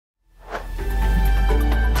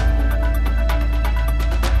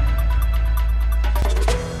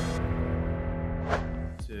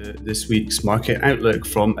this week's market outlook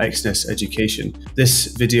from Exness Education.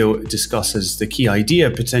 This video discusses the key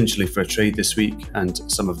idea potentially for a trade this week and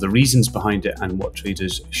some of the reasons behind it and what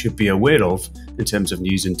traders should be aware of in terms of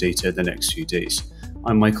news and data the next few days.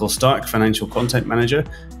 I'm Michael Stark, Financial Content Manager,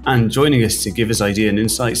 and joining us to give his idea and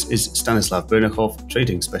insights is Stanislav Bernakow,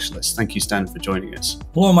 Trading Specialist. Thank you, Stan, for joining us.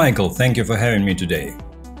 Hello, Michael. Thank you for having me today.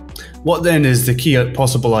 What then is the key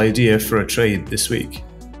possible idea for a trade this week?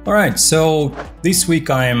 All right, so this week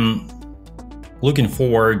I'm looking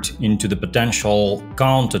forward into the potential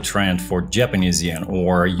counter trend for Japanese yen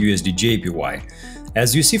or USDJPY.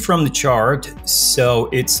 As you see from the chart, so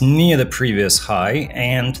it's near the previous high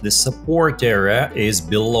and the support area is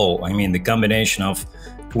below. The combination of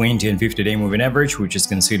 20 and 50-day moving average, which is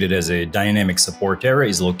considered as a dynamic support area,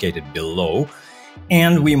 is located below.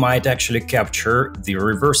 And we might actually capture the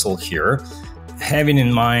reversal here, having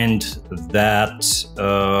in mind that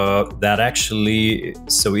so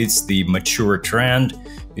it's the mature trend.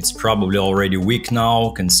 It's probably already weak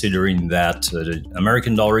now, considering that the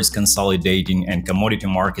American dollar is consolidating and commodity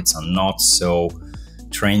markets are not so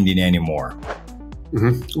trending anymore.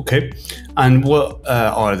 Okay. And what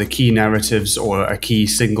are the key narratives or a key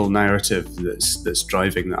single narrative that's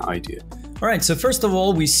driving that idea? All right, so first of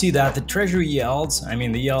all, we see that the Treasury yields,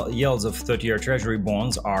 the yields of 30-year Treasury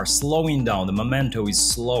bonds are slowing down. The momentum is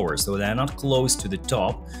slower, so they're not close to the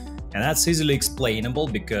top. And that's easily explainable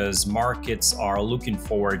because markets are looking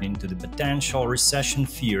forward into the potential recession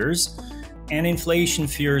fears, and inflation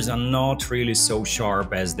fears are not really so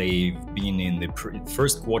sharp as they've been in the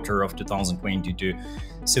first quarter of 2022.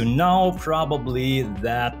 So now probably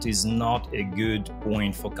that is not a good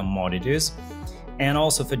point for commodities and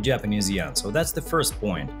also for Japanese yen. So that's the first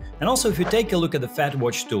point. And also, if you take a look at the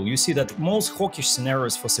FedWatch tool, you see that most hawkish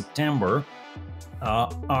scenarios for September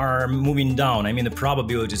are moving down. The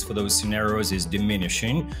probabilities for those scenarios is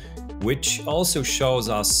diminishing, which also shows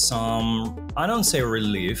us some, I don't say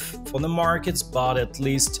relief for the markets, but at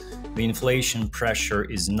least the inflation pressure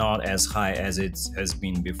is not as high as it has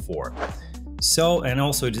been before. So, and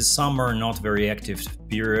also it is summer, not very active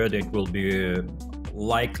period. It will be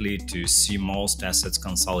likely to see most assets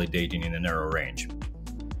consolidating in a narrow range.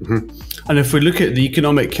 And if we look at the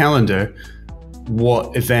economic calendar,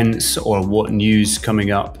 what events or what news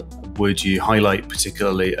coming up would you highlight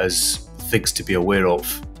particularly as things to be aware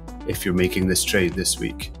of if you're making this trade this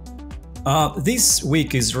week? This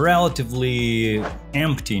week is relatively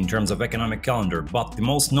empty in terms of economic calendar, but the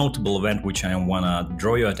most notable event which I want to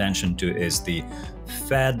draw your attention to is the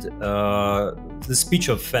speech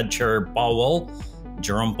of Fed Chair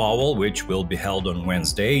Jerome Powell, which will be held on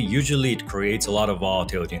Wednesday. Usually it creates a lot of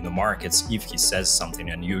volatility in the markets if he says something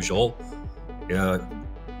unusual.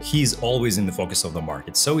 He's always in the focus of the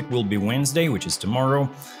market. So it will be Wednesday, which is tomorrow.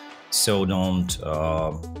 So don't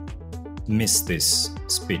miss this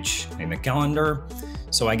speech in the calendar.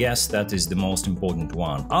 So I guess that is the most important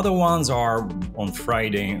one. Other ones are on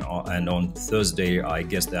Friday and on Thursday. I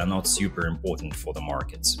guess they are not super important for the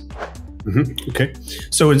markets. Okay.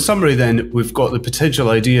 So in summary then, we've got the potential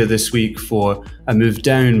idea this week for a move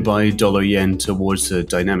down by dollar yen towards the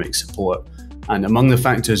dynamic support. And among the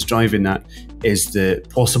factors driving that is the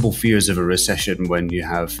possible fears of a recession when you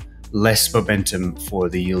have less momentum for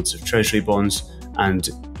the yields of Treasury bonds and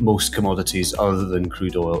most commodities other than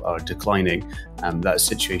crude oil are declining. That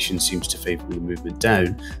situation seems to favour the movement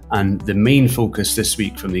down. And the main focus this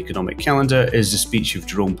week from the economic calendar is the speech of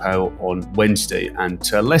Jerome Powell on Wednesday, and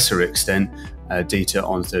to a lesser extent, data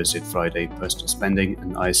on Thursday and Friday, personal spending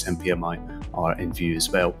and ISM PMI are in view as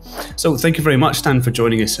well. So thank you very much, Stan, for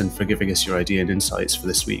joining us and for giving us your idea and insights for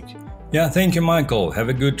this week. Yeah, thank you, Michael. Have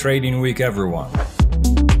a good trading week, everyone.